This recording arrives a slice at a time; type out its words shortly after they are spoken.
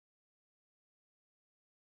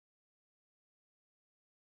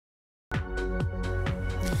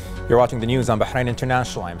You're watching the news on Bahrain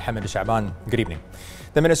International. I'm Mohammed Shaban. Good evening.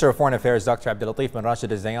 The Minister of Foreign Affairs, Dr. Abdulatif bin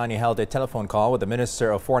Rashid al-Zayani, held a telephone call with the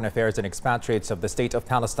Minister of Foreign Affairs and Expatriates of the State of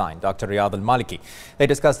Palestine, Dr. Riyad al-Maliki. They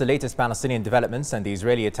discussed the latest Palestinian developments and the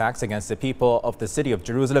Israeli attacks against the people of the city of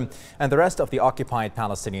Jerusalem and the rest of the occupied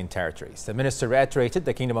Palestinian territories. The minister reiterated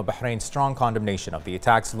the Kingdom of Bahrain's strong condemnation of the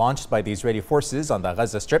attacks launched by the Israeli forces on the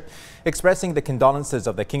Gaza Strip, expressing the condolences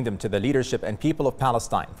of the kingdom to the leadership and people of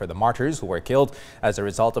Palestine for the martyrs who were killed as a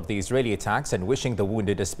result of the Israeli attacks and wishing the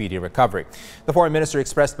wounded a speedy recovery. The foreign minister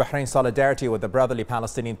expressed Bahrain's solidarity with the brotherly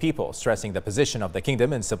Palestinian people, stressing the position of the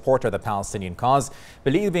kingdom in support of the Palestinian cause,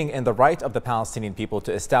 believing in the right of the Palestinian people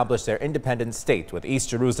to establish their independent state with East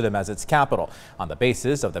Jerusalem as its capital on the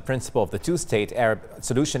basis of the principle of the two-state Arab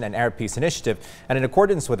solution and Arab peace initiative and in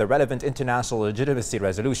accordance with the relevant international legitimacy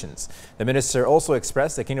resolutions. The minister also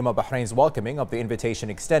expressed the Kingdom of Bahrain's welcoming of the invitation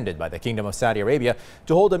extended by the Kingdom of Saudi Arabia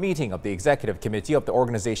to hold a meeting of the Executive Committee of the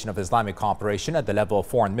Organization of Islamic Cooperation at the level of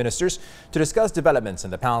foreign ministers to discuss developments in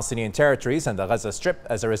the Palestinian territories and the Gaza Strip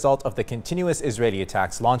as a result of the continuous Israeli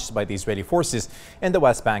attacks launched by the Israeli forces in the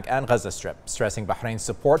West Bank and Gaza Strip, stressing Bahrain's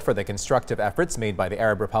support for the constructive efforts made by the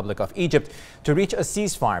Arab Republic of Egypt to reach a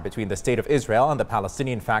ceasefire between the State of Israel and the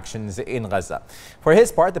Palestinian factions in Gaza. For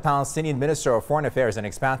his part, the Palestinian Minister of Foreign Affairs and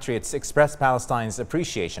Expatriates expressed Palestine's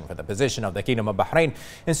appreciation for the position of the Kingdom of Bahrain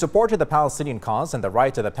in support of the Palestinian cause and the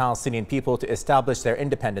right of the Palestinian people to establish their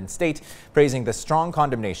independent state, praising the strong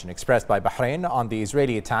condemnation expressed by Bahrain on the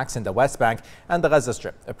Israeli attacks in the West Bank and the Gaza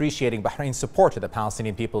Strip, appreciating Bahrain's support of the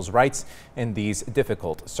Palestinian people's rights in these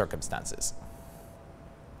difficult circumstances.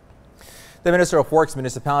 The Minister of Works,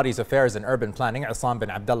 Municipalities Affairs and Urban Planning, Isam bin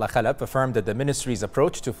Abdullah Khalaf, affirmed that the ministry's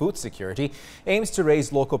approach to food security aims to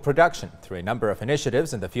raise local production through a number of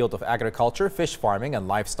initiatives in the field of agriculture, fish farming and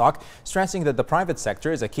livestock, stressing that the private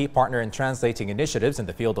sector is a key partner in translating initiatives in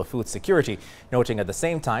the field of food security, noting at the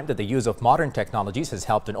same time that the use of modern technologies has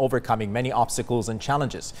helped in overcoming many obstacles and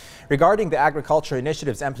challenges. Regarding the agriculture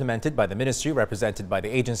initiatives implemented by the ministry, represented by the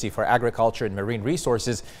Agency for Agriculture and Marine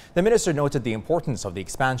Resources, the minister noted the importance of the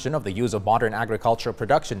expansion of the use of modern agricultural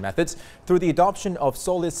production methods through the adoption of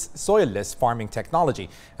soil-less farming technology,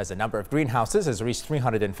 as the number of greenhouses has reached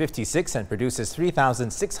 356 and produces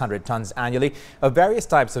 3,600 tons annually of various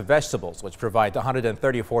types of vegetables, which provide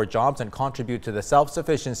 134 jobs and contribute to the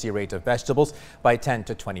self-sufficiency rate of vegetables by 10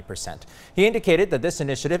 to 20%. He indicated that this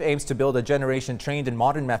initiative aims to build a generation trained in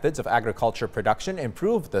modern methods of agriculture production,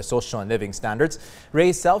 improve the social and living standards,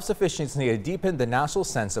 raise self-sufficiency and deepen the national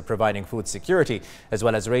sense of providing food security, as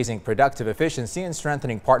well as raising productive efficiency and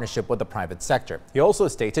strengthening partnership with the private sector. He also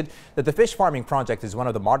stated that the fish farming project is one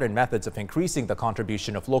of the modern methods of increasing the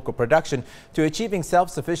contribution of local production to achieving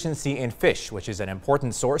self-sufficiency in fish, which is an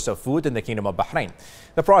important source of food in the Kingdom of Bahrain.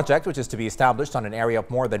 The project, which is to be established on an area of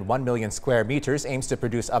more than 1 million square meters, aims to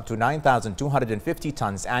produce up to 9,250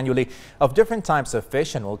 tons annually of different types of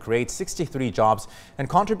fish and will create 63 jobs and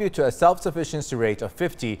contribute to a self-sufficiency rate of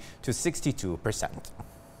 50 to 62%.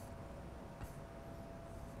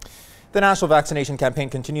 The national vaccination campaign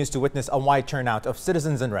continues to witness a wide turnout of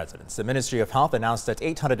citizens and residents. The Ministry of Health announced that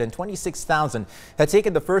 826,000 had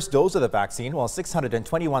taken the first dose of the vaccine, while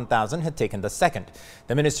 621,000 had taken the second.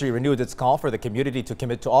 The ministry renewed its call for the community to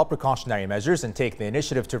commit to all precautionary measures and take the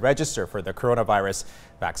initiative to register for the coronavirus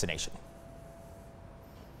vaccination.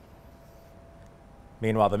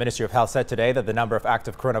 Meanwhile, the Ministry of Health said today that the number of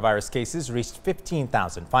active coronavirus cases reached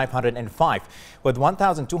 15,505, with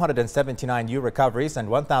 1,279 new recoveries and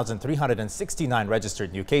 1,369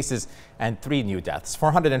 registered new cases and 3 new deaths.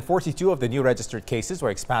 442 of the new registered cases were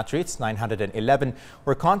expatriates, 911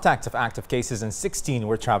 were contacts of active cases, and 16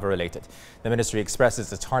 were travel-related. The ministry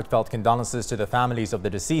expresses its heartfelt condolences to the families of the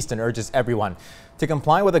deceased and urges everyone to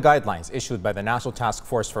comply with the guidelines issued by the National Task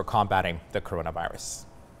Force for combating the coronavirus.